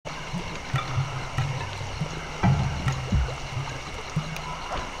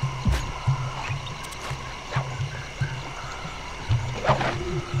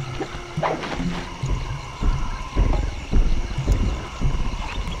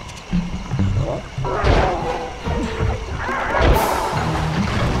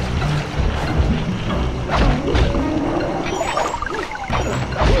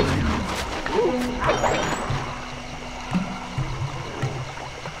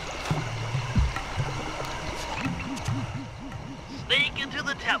Sneak into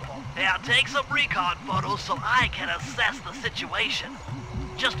the temple and take some recon photos so I can assess the situation.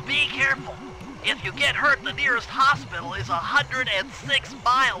 Just be careful. If you get hurt, the nearest hospital is 106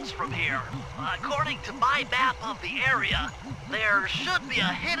 miles from here. According to my map of the area, there should be a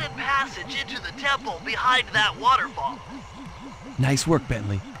hidden passage into the temple behind that waterfall. Nice work,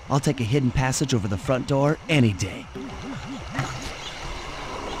 Bentley. I'll take a hidden passage over the front door any day.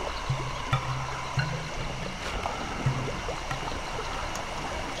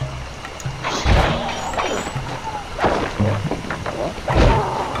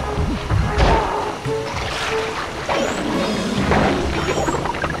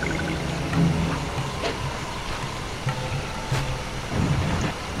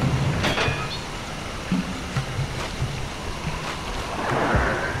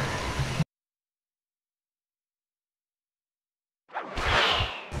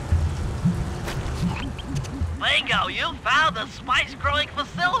 Bingo, you found the spice-growing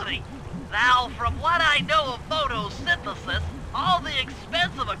facility. Now, from what I know of photosynthesis, all the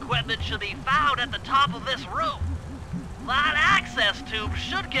expensive equipment should be found at the top of this room. That access tube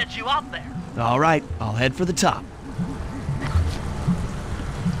should get you up there. All right, I'll head for the top.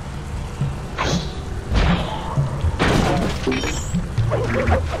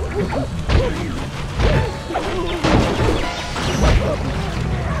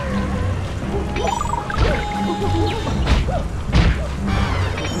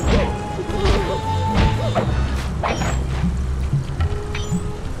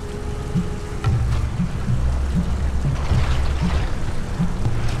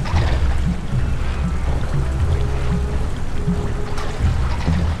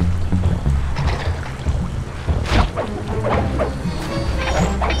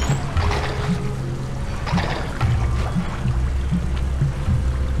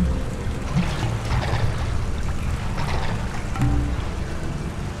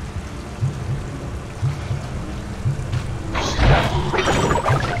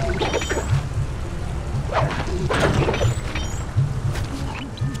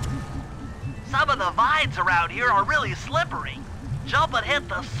 Some of the vines around here are really slippery. Jump and hit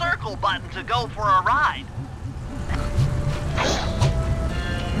the circle button to go for a ride.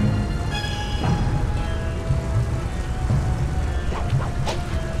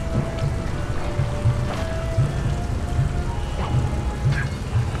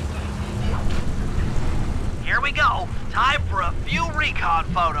 Here we go. Time for a few recon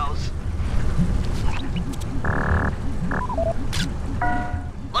photos.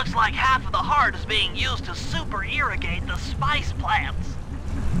 Looks like half of the heart is being used to super irrigate the spice plants.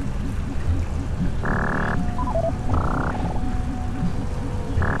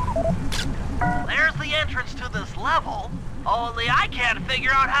 There's the entrance to this level, only I can't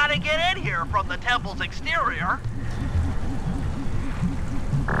figure out how to get in here from the temple's exterior.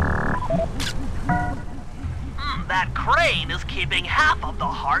 That crane is keeping half of the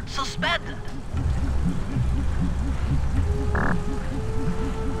heart suspended.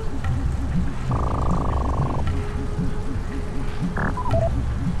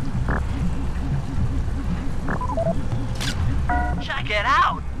 Check it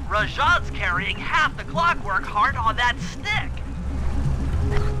out! Rajat's carrying half the clockwork heart on that stick.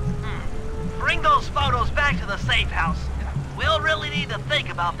 Bring those photos back to the safe house. We'll really need to think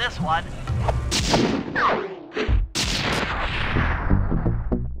about this one.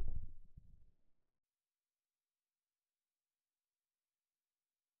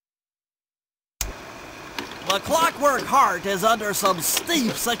 The clockwork heart is under some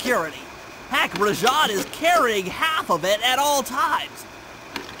steep security. Heck, Rajat is carrying half of it at all times.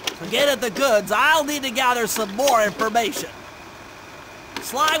 To get at the goods, I'll need to gather some more information.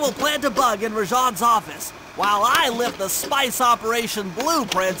 Sly will plant a bug in Rajat's office, while I lift the spice operation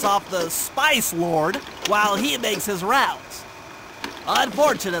blueprints off the Spice Lord while he makes his rounds.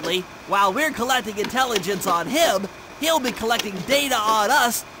 Unfortunately, while we're collecting intelligence on him, he'll be collecting data on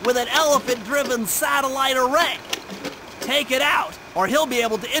us with an elephant-driven satellite array. Take it out, or he'll be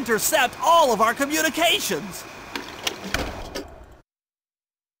able to intercept all of our communications.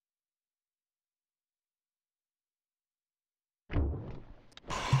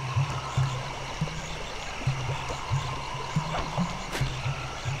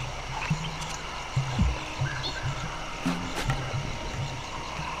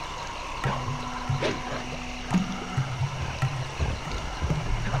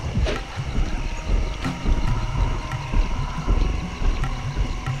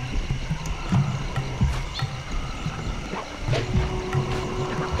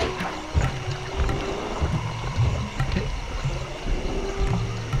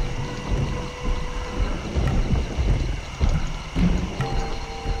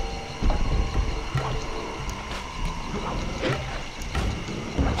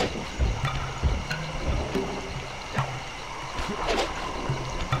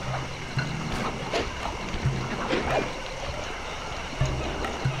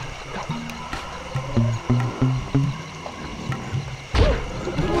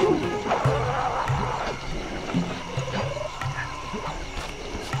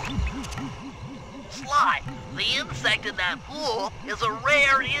 lie. The insect in that pool is a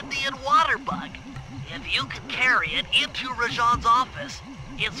rare Indian water bug. If you can carry it into Rajan's office,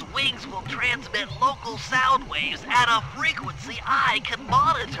 its wings will transmit local sound waves at a frequency I can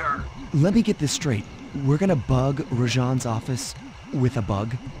monitor. Let me get this straight. We're gonna bug Rajan's office with a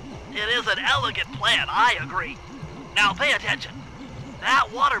bug? It is an elegant plan, I agree. Now pay attention.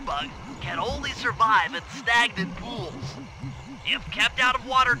 That water bug can only survive in stagnant pools. If kept out of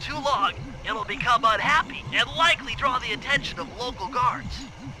water too long, it'll become unhappy and likely draw the attention of local guards.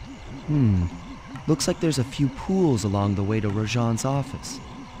 Looks like there's a few pools along the way to Rajan's office.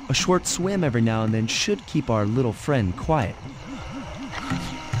 A short swim every now and then should keep our little friend quiet.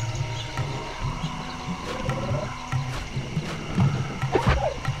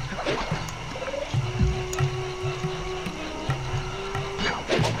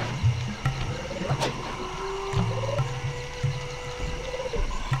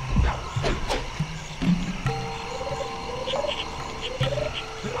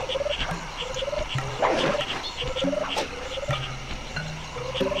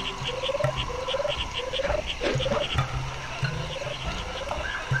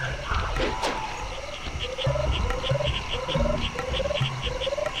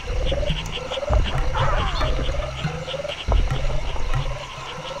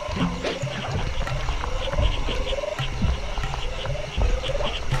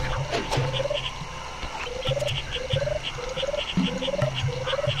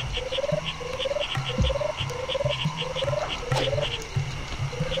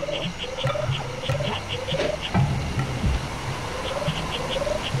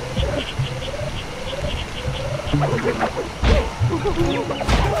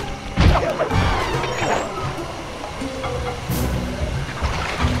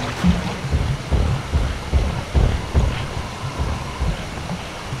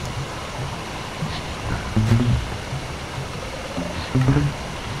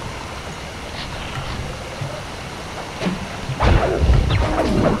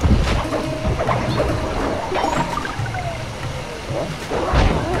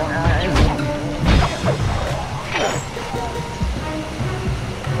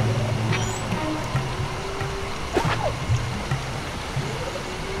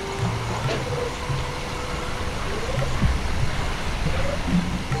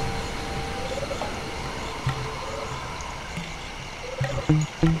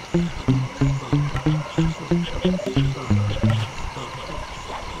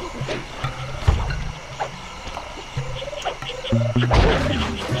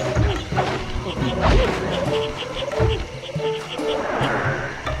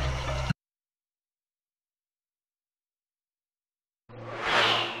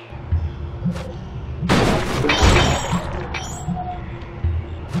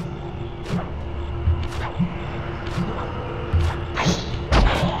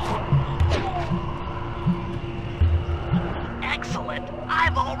 Excellent!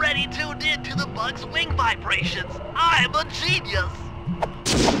 I've already tuned in to the bug's wing vibrations. I'm a genius!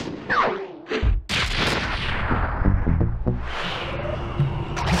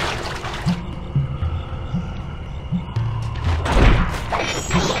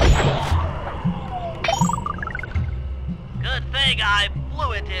 Good thing I'm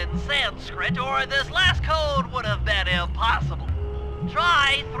fluent in Sanskrit, or this last code would have been impossible.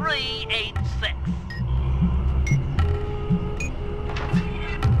 Try 386.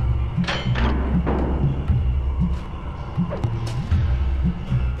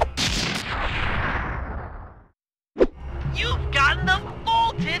 You've gotten the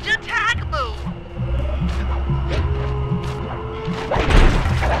voltage attack move!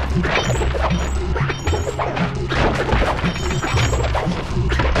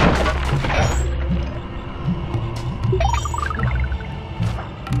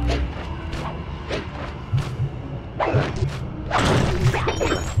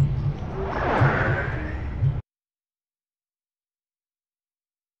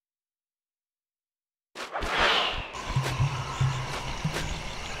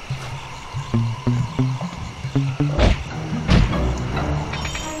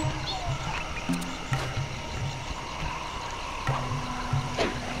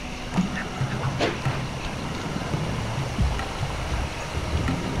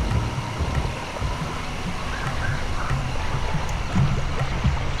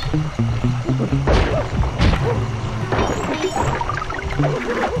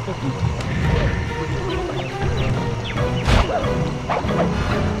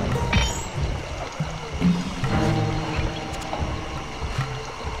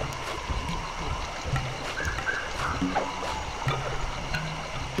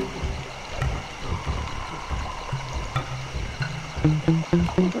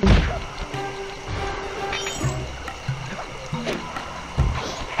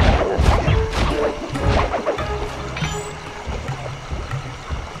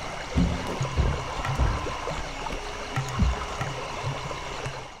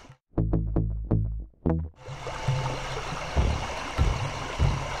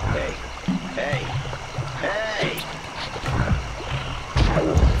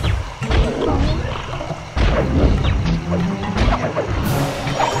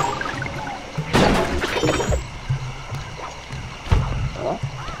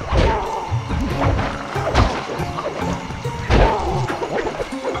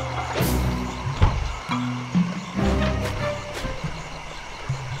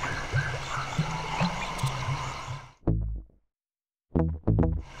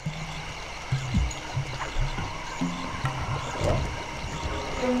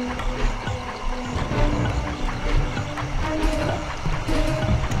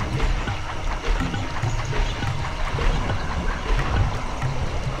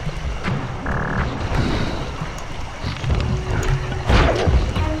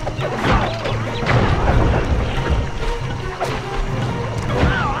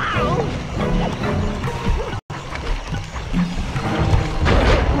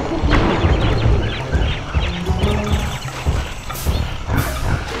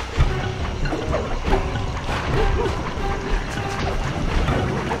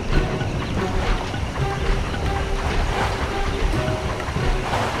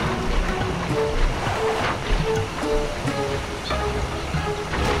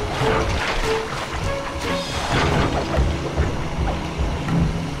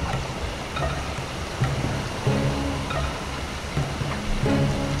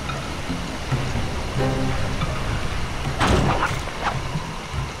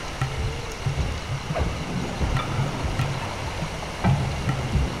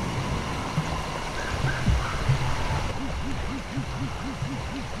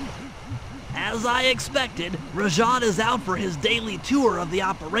 As I expected, Rajan is out for his daily tour of the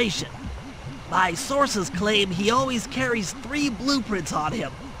operation. My sources claim he always carries 3 blueprints on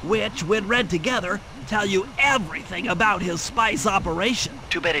him, which, when read together, tell you everything about his spice operation.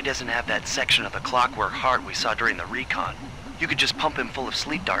 Too bad he doesn't have that section of the clockwork heart we saw during the recon. You could just pump him full of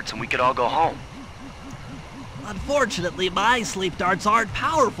sleep darts and we could all go home. Unfortunately, my sleep darts aren't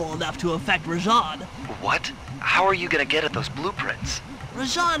powerful enough to affect Rajan. What? How are you gonna get at those blueprints?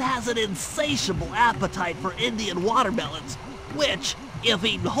 Rajan has an insatiable appetite for Indian watermelons, which, if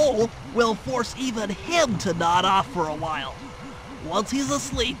eaten whole, will force even him to nod off for a while. Once he's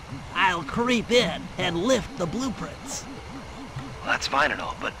asleep, I'll creep in and lift the blueprints. Well, that's fine and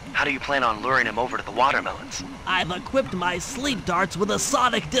all, but how do you plan on luring him over to the watermelons? I've equipped my sleep darts with a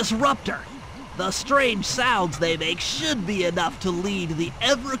sonic disruptor. The strange sounds they make should be enough to lead the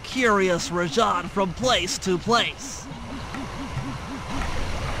ever-curious Rajan from place to place.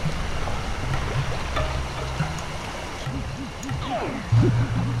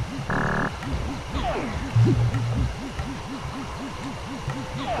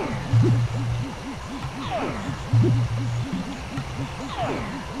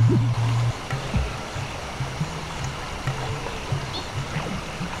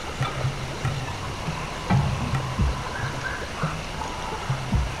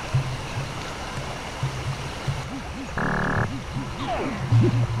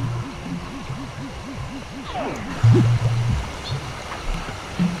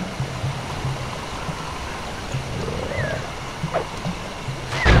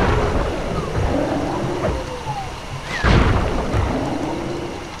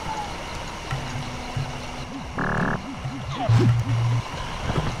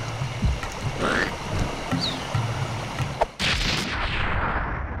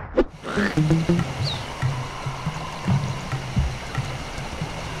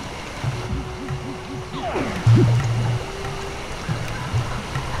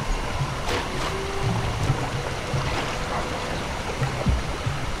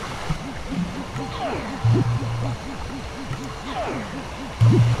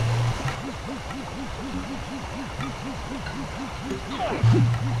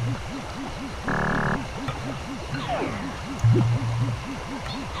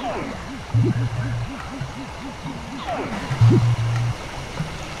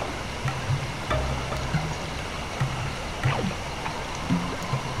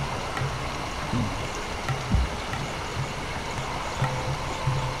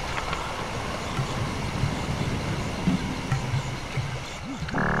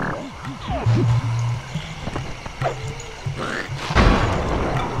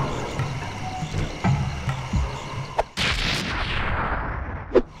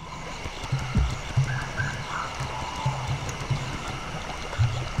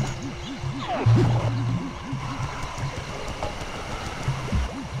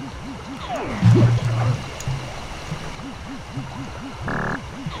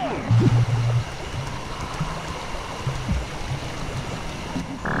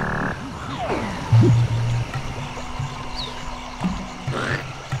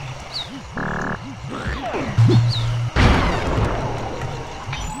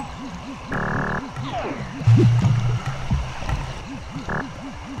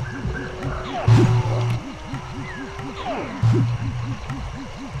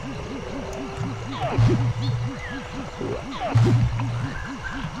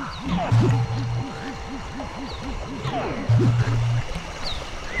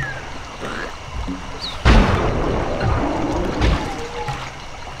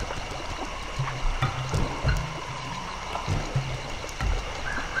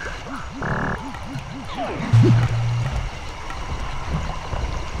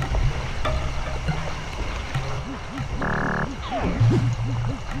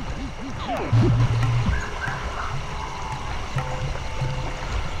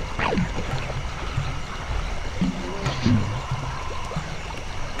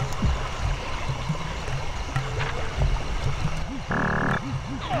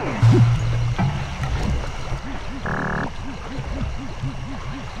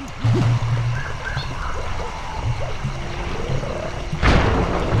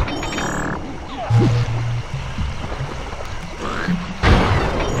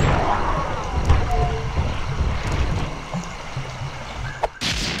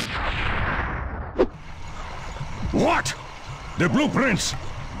 What? The blueprints!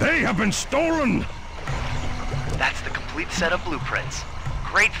 They have been stolen! That's the complete set of blueprints.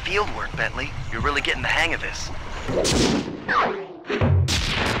 Great field work, Bentley. You're really getting the hang of this.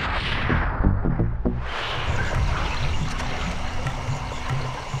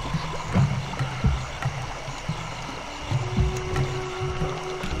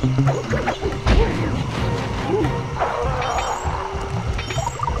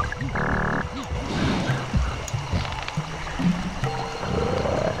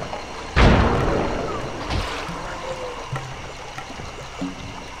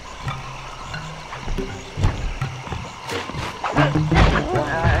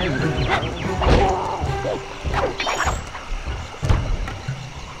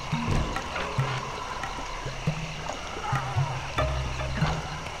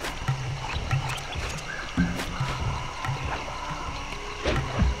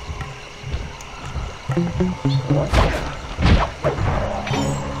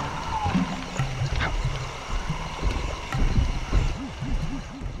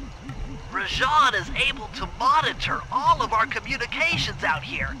 Rajan is able to monitor all of our communications out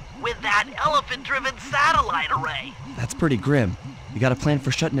here with that elephant-driven satellite array. That's pretty grim. You got a plan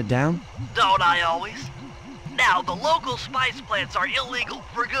for shutting it down? Don't I always? Now, the local spice plants are illegal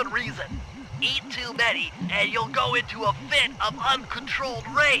for good reason. Eat too many, and you'll go into a fit of uncontrolled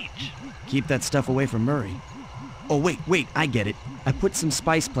rage. Keep that stuff away from Murray. Oh, wait, I get it. I put some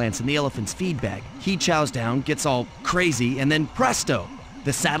spice plants in the elephant's feed bag. He chows down, gets all crazy, and then presto!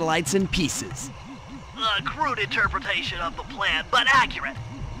 The satellite's in pieces. A crude interpretation of the plan, but accurate.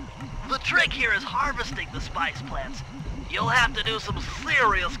 The trick here is harvesting the spice plants. You'll have to do some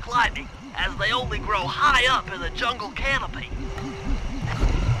serious climbing, as they only grow high up in the jungle canopy.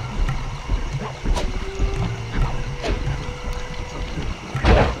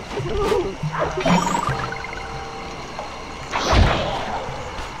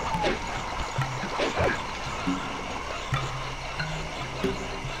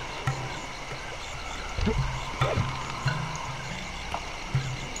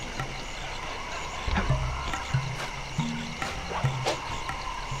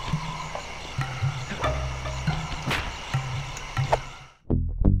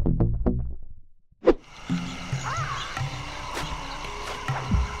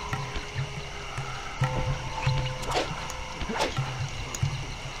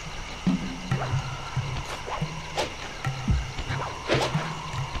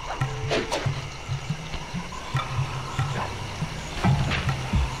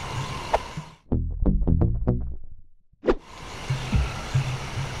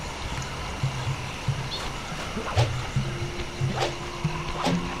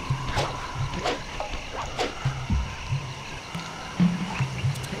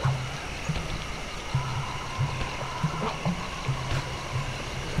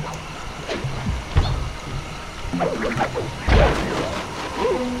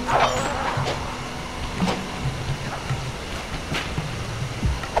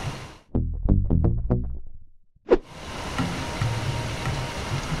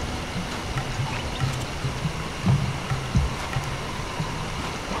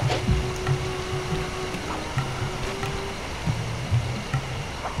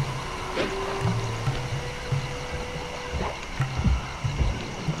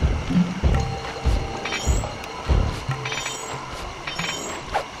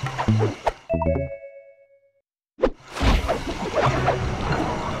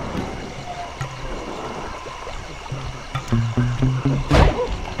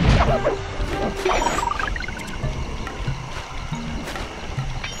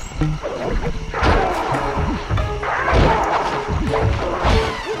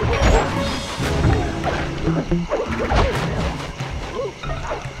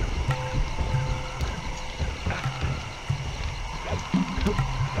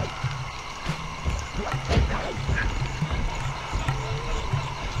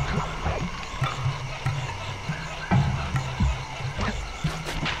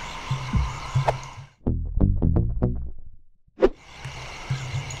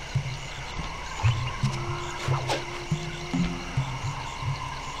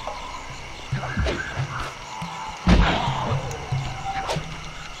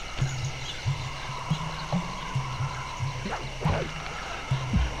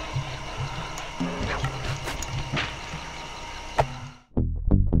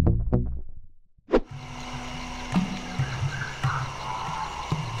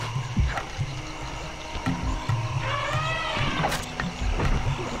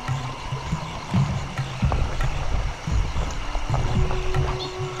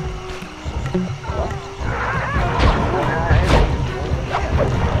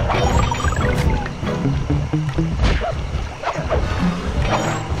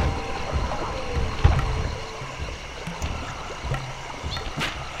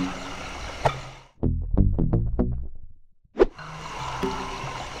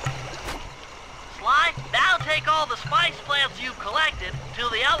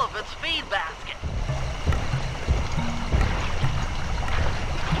 its feed basket.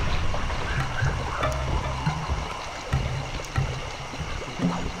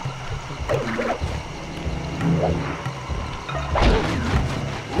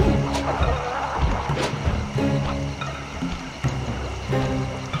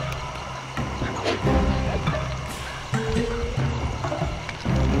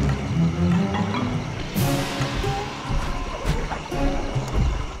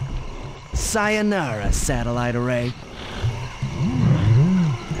 Sayonara, satellite array.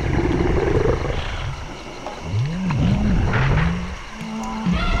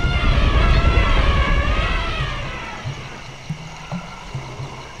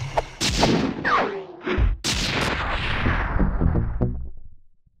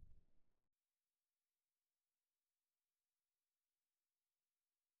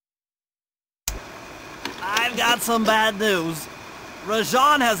 I've got some bad news.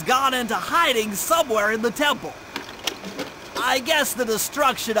 Rajan has gone into hiding somewhere in the temple. I guess the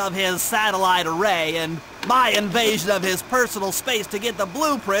destruction of his satellite array and my invasion of his personal space to get the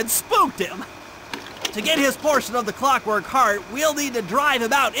blueprints spooked him. To get his portion of the Clockwork Heart, we'll need to drive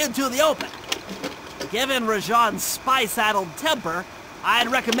him out into the open. Given Rajan's spy-saddled temper,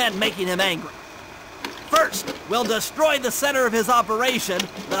 I'd recommend making him angry. First, we'll destroy the center of his operation,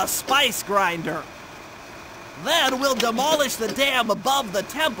 the spice grinder. Then we'll demolish the dam above the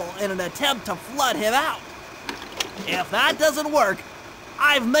temple in an attempt to flood him out. If that doesn't work,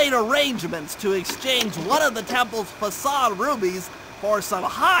 I've made arrangements to exchange one of the temple's facade rubies for some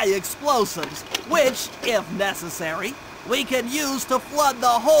high explosives, which, if necessary, we can use to flood the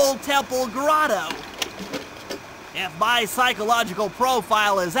whole temple grotto. If my psychological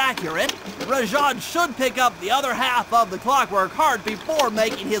profile is accurate, Rajan should pick up the other half of the Clockwork Heart before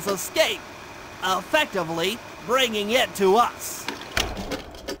making his escape, effectively bringing it to us.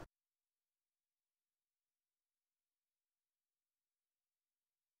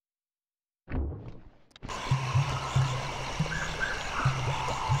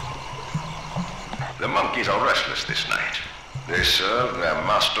 The monkeys are restless this night. They serve their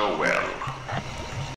master well.